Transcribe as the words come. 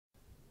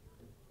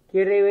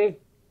kiriwi,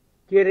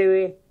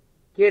 kiriwi,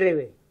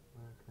 kiriwi.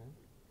 Okay.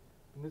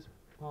 In this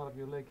part of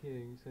your leg here,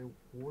 you say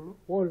wolo?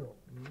 Wolo,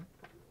 Mm.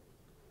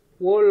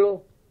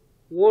 wolo,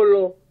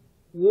 wolo,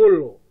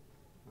 wolo.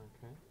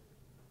 Okay.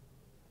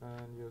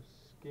 And your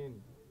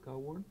skin,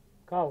 kawun?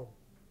 Kaun,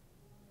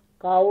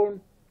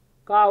 kaun,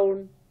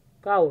 kaun,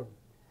 kaun.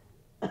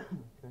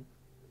 Okay.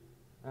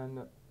 And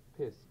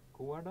piss,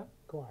 kuwada?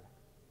 Kuwada,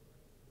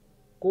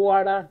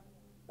 kuwada,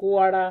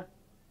 kuwada,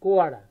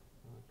 kuwada.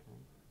 Okay.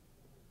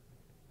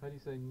 How do you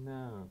say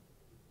now?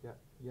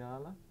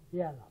 Yala?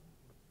 Yala,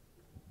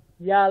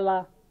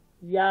 yala,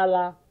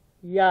 yala,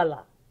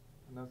 yala.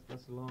 And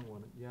that's a long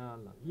one.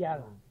 Yala.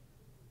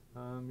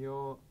 Yala.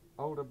 Your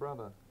older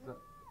brother,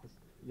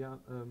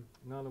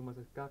 Nalo was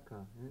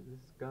Kaka. This is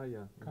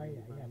Gaya. Kaya,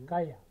 yeah,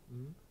 kaya.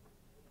 Mm.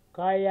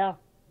 Kaya,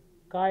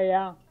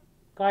 kaya,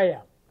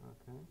 kaya.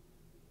 Okay.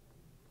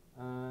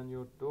 And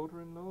your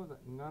daughter-in-law, is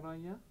that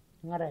Ngaraya?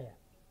 Ngaraya,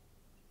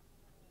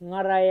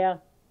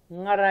 ngaraya,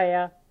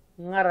 ngaraya,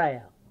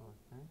 ngaraya.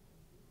 Okay.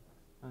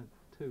 And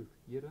tooth,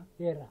 Yira?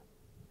 Ira,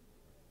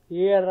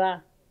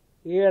 ira,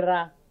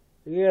 ira,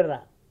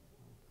 ira.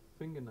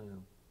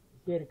 Fingernail.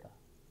 Irka,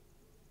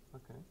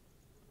 Okay.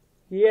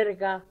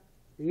 irka,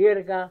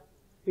 irka,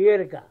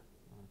 irka.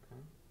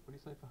 Okay. What do you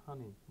say for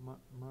honey?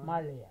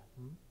 Malaya,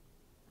 Hmm?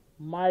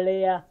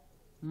 malaya,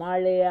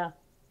 malaya,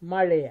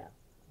 malaya.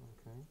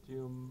 Okay. Do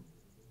your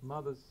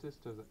mother's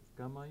sisters at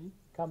Gamai?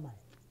 Kamai,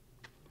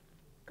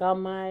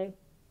 kamai,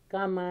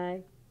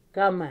 kamai,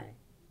 kamai.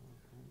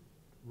 Okay.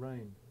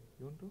 Rain.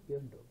 Yonto?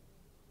 Yondo,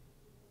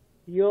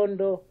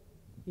 yondo,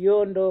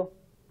 yondo,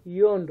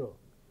 yondo.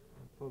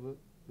 For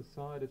the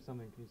side of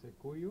something, can you say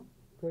Koyu?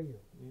 Koyo,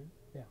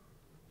 Yeah.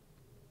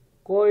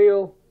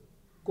 koyo,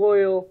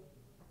 koyo,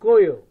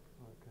 koyo.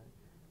 Okay.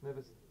 Now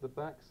the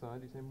back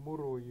side, you say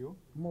Moroyo.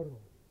 Moro,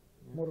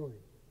 Yeah.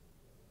 moroyo,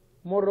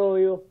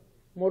 moroyo,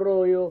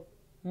 moroyo,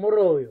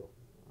 moroyo.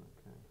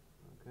 Okay.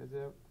 Okay. Is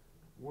there a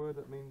word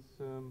that means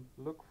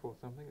look for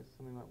something? It's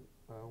something like,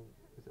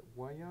 is it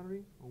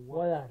Wayari? Or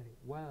Walari,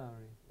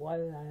 Walari.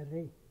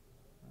 walari,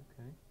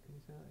 Okay. Can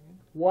you say that again?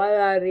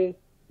 walari,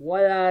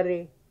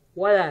 walari,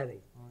 walari.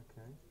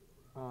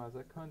 Okay. Is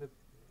that kind of,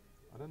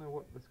 I don't know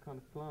what this kind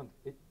of plant,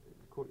 it's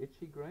called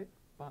itchy grape?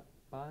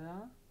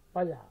 Bala?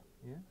 Pala,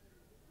 Yeah?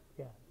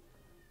 yeah.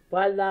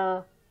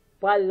 Pala,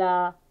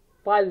 pala,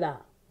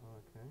 pala.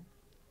 Okay.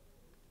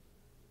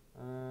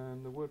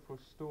 And the word for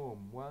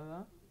storm,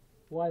 wala?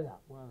 Wala,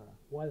 Wala.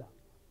 wala.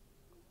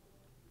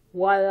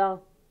 Wala,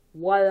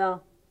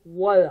 wala,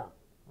 wala.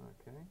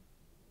 Okay.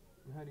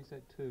 And how do you say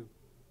two?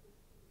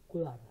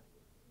 Kulara.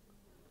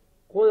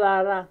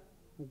 Kulara,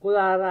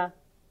 kulara,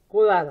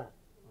 kulara.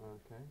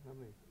 Okay,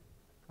 lovely.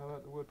 How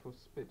about the word for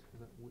spit? Is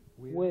that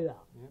Willa.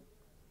 Yeah.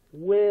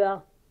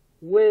 Willa,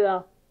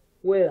 willa,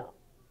 willa.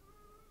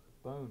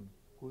 Bone,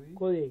 kui?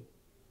 Kuli,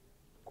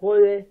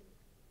 kuli,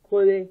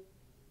 kuli,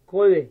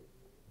 kuli.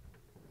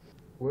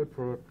 Word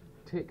for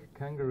tick,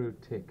 kangaroo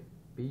tick.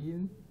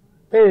 Bean?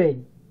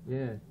 Pirin,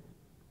 Yeah.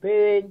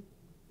 pirin,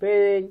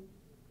 pirin,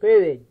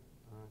 pirin.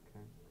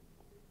 Okay.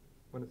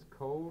 When it's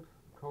cold,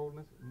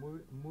 coldness,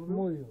 mulu?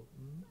 Mulo,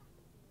 Mm.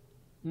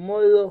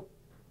 mulo,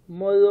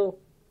 mulo,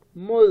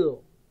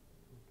 mulo.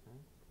 Okay.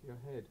 Your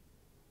head.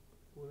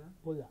 Pula?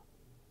 Pula.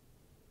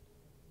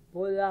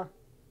 Pula,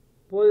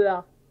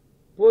 pula,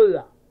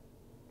 pula.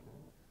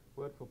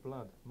 Word for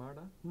blood,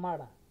 marda?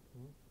 Mara.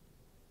 Hmm.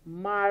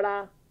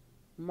 Mara,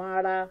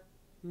 mara,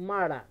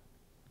 mara.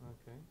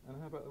 Okay.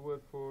 And how about the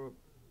word for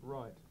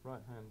right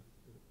hand?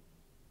 Is it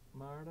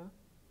marda?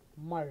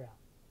 Mara,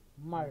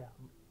 mara.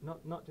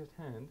 Not just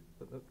hand,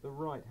 but the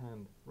right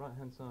hand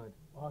side.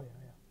 Oh,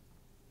 yeah.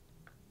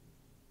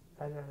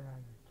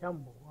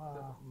 Chambo. Is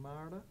that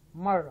marda?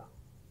 Mara,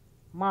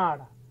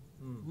 mara,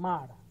 Mm.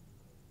 mara.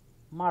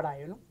 Mara,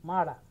 you know?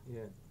 Mara.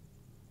 Yeah.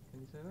 Can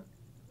you say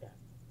that?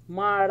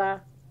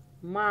 Mara,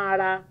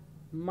 mara,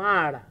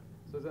 mara.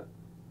 So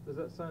does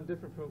that sound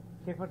different from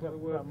Different the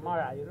word from for-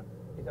 mara, you know?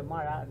 It's a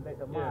mara and there's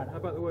a Yeah. mara. How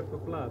about the word for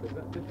blood? Is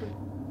that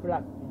different?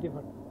 Blood,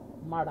 different.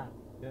 Mara.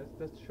 Yes,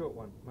 that's the short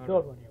one. Marda.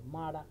 Short one, yeah.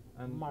 Mara,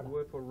 And mara. the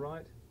word for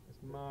right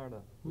is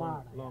marda.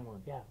 Mara. Long yeah.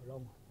 one. Yeah,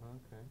 long one.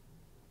 Okay.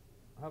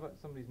 How about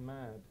somebody's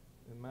mad?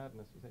 In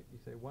madness, you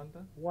say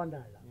wonder?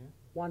 Wonder. Yeah.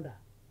 Wonder.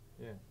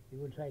 Yeah. You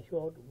will say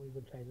short, we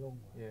will say long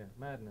one. Yeah.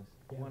 Madness.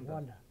 Yeah, Wonder.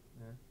 wonder.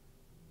 Yeah.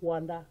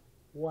 Wonder,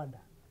 wonder.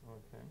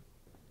 Okay.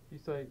 If you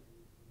say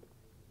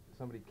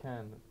somebody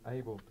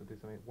able to do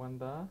something,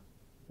 wonder.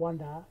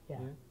 Wonder, yeah.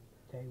 Yeah.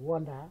 Say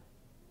wonder.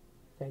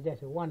 Say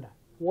just wonder.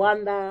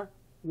 Wonder,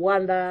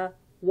 wonder,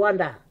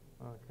 wonder.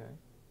 Okay.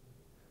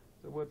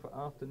 So word for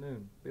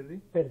afternoon,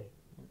 Billy? Peri.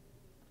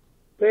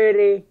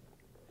 Peri,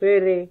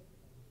 peri,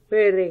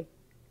 peri,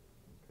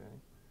 Okay.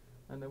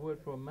 And the word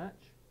for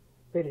match?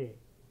 peri,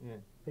 Yeah.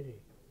 peri.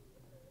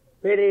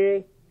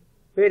 Peri,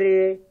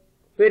 peri,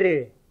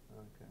 peri.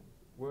 Okay.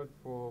 Word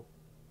for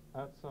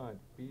outside,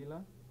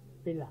 bila?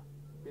 Pila,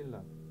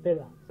 Bila.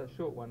 pila, It's that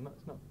short one,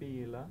 it's not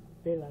bila.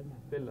 pila, no.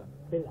 Bila.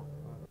 Pila.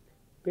 Oh,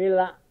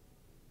 Pila,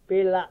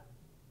 pila,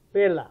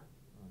 pila.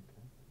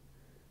 okay.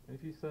 And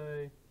if you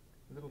say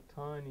a little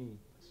tiny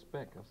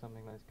speck of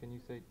something like this. Can you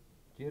say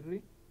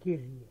jirri?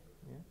 Kiri.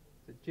 Yeah.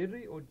 Is it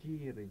jirri or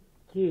jiri?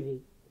 Kiri.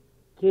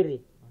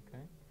 Kiri.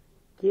 Okay.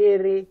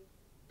 Kiri.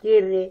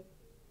 Kiri.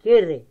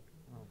 Kiri.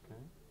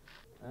 Okay.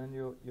 And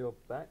your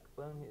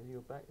backbone here,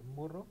 your back,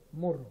 murro?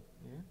 Murro.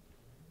 Yeah.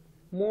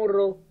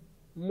 Murro.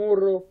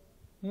 Murro.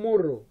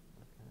 Murro.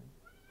 Okay.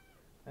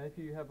 And if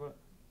you have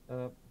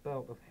a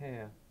belt of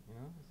hair, you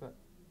know, is that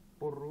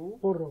burru?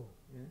 Burro.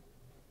 Yeah.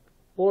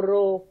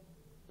 Burro.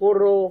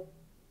 Burro.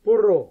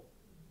 Burro.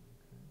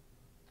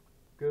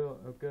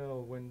 A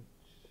girl when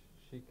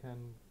she can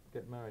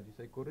get married, you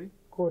say kuri?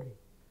 Kori.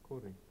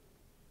 Kuri.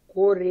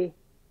 Kori.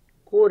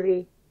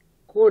 Kori.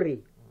 Kori.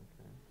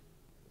 Okay.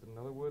 Is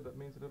another word that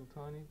means a little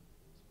tiny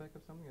speck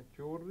of something? A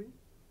jewelry?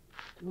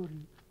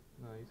 Juri.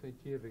 No, you say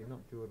jiri, not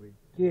jewelry.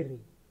 Kiri.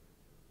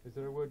 Is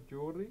there a word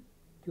jewelry?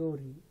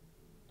 Juri.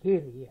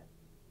 Kiri, yeah.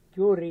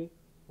 Juri.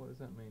 What does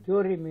that mean?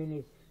 Juri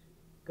means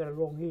got a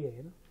long hair,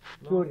 you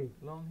know. Juri.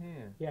 Long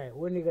hair. Yeah,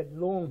 when you got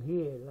long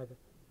hair, like a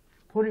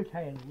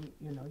ponytail,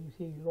 you know, you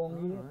see long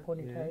hair, Alright,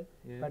 ponytail,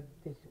 yeah. but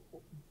this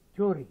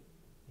juri,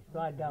 it's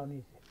right down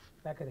his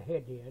back of the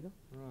head here, you know.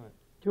 Right.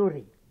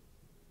 Juri.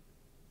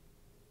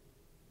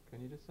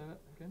 Can you just say that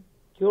again?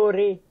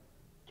 Juri.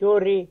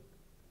 Juri.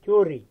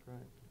 Juri. Right.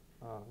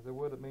 Ah, is there a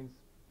word that means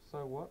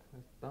so what?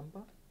 It's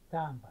damba?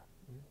 Tamba.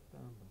 Yeah,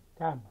 damba.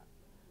 Tamba.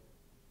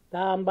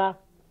 Tamba.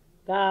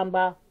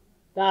 Tamba.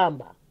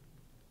 Tamba.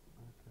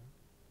 Okay.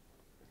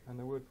 And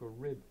the word for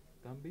rib,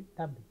 dambi?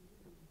 Tambi.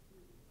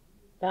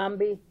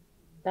 Tambi.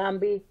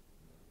 Tambi.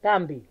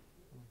 Tambi.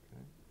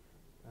 Okay.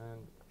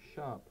 And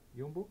sharp,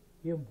 yumbu?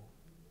 Yumbo.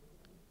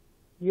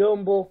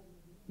 Yumbo.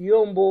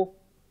 Yumbo.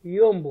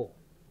 Yumbo.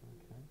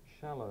 Okay.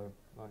 Shallow,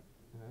 like,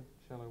 you know,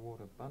 shallow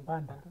water, Banda.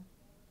 banda?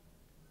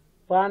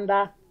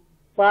 Panda.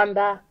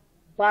 Panda.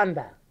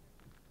 Panda.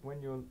 When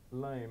you're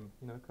lame,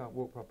 you know, can't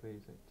walk properly,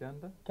 you say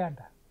janda?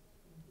 Chanda.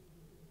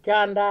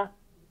 Chanda.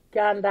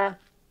 Chanda.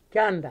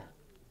 Chanda.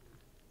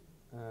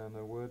 And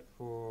a word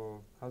for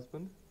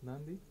husband,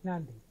 nandi?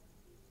 Nandi.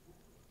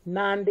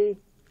 Nandi.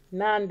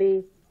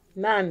 Nandi.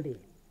 Nandi.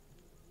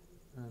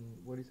 And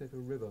what do you say for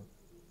river?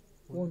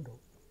 Wondo.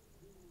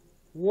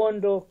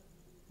 Wondo.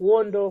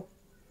 Wondo.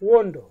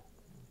 Wondo.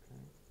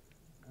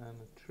 Okay. And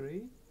a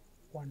tree?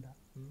 Wanda.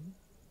 Hmm?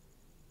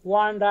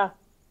 Wanda.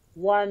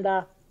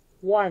 Wanda.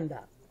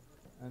 Wanda.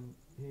 And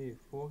here,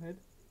 forehead?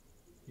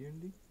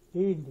 Yundi?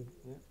 Hindi.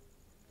 Yeah.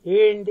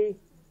 Hindi.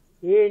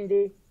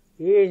 Hindi.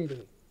 Hindi.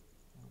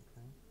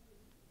 Okay.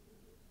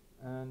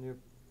 And your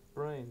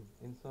brain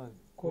inside?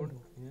 Kondo.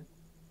 Yeah.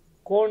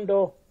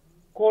 Kondo.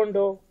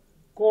 Kondo.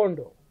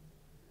 Kondo.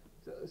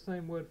 Is that the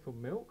same word for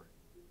milk?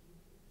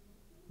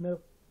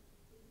 Milk.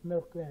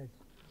 Milk, yes.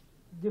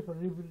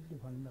 Different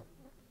milk.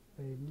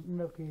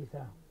 Milk is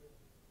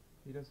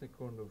You don't say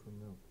kondo for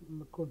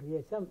milk. kondo,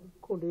 yes. Some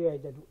kondo, yes,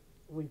 that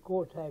we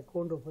call Thai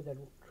kondo for that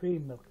tree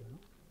milk, you know.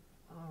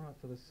 Ah, right,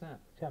 for the sap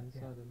Sap,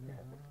 inside yeah, the milk.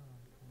 yeah.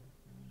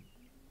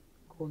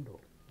 Ah, Kondo.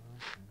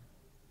 okay.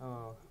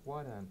 Oh,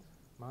 white ant.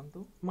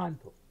 Mantu?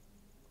 Manto.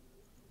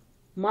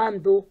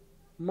 Manto.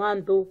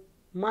 Manto.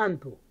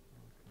 Manto.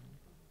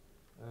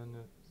 And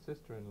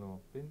sister-in-law,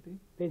 Binti?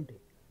 Pende.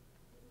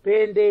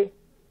 Pende.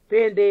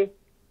 Pende.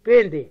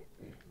 Pende. Okay.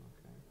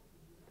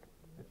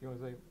 If you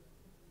want to say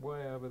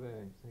way over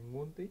there, you say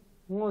ngunti?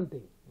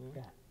 Ngonte.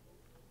 Yeah.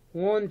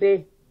 Yeah.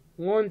 Ngonte.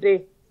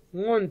 Ngonte.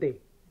 Ngonte.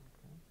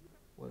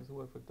 What is the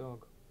word for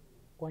dog?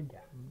 Wanja.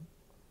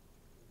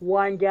 Hmm?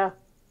 Wanja.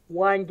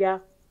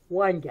 Wanja.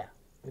 Wanja.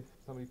 If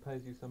somebody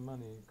pays you some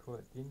money, you call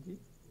it jinji?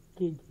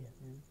 Kinji.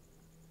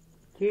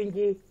 Yeah.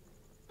 Kinji.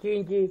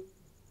 Kinji.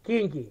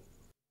 Kinji.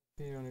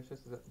 Here on your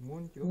chest is that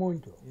munjo?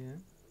 Monjo. Yeah.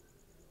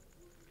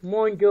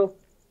 Monjo.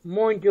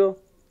 Monjo.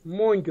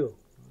 Monjo.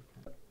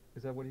 Okay.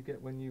 Is that what you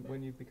get when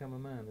you become a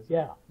man? Is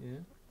Yeah. it? Yeah.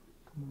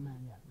 Come on, man,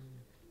 yeah.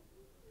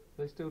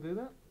 They still do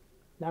that?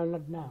 Now,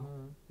 not now.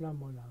 No. No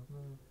more now. No.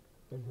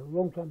 It's a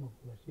long time ago.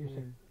 They used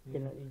to, Yeah, you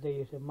know, they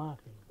used to mark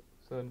it.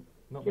 So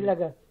not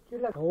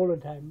Just like all the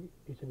time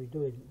used to be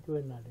doing that.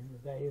 You know,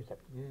 they used to,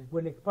 yeah.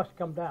 when they first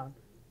come down,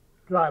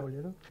 tribal,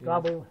 you know, Yeah.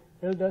 tribal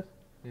elders,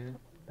 Yeah.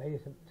 they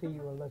used to see,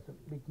 well, that's a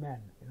big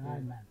man, an Yeah,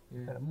 Iron Man,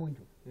 yeah. got a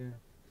munju. Yeah.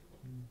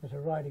 There's a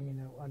writing in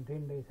one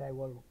thing, they say,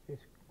 well, this,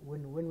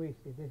 when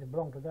this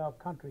belong to our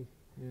countries,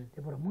 Yeah.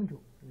 they put a munju.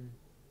 Yeah.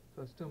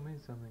 So it still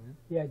means something, eh?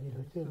 Yeah, it It's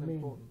still still mean,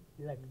 important.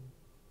 like,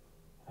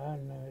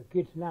 and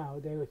kids now,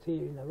 they would see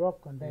it in the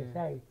rock and they Yeah.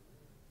 say,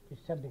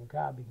 it's something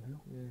garbage, you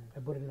know. Yeah.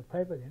 They put it in the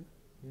paper then,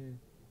 Yeah.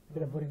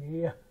 instead of putting it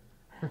here.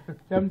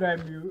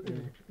 Sometimes you, Yeah.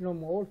 no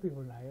more old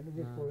people now, you know,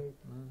 just No, for it.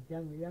 no.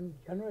 Young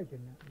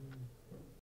generation now. Mm.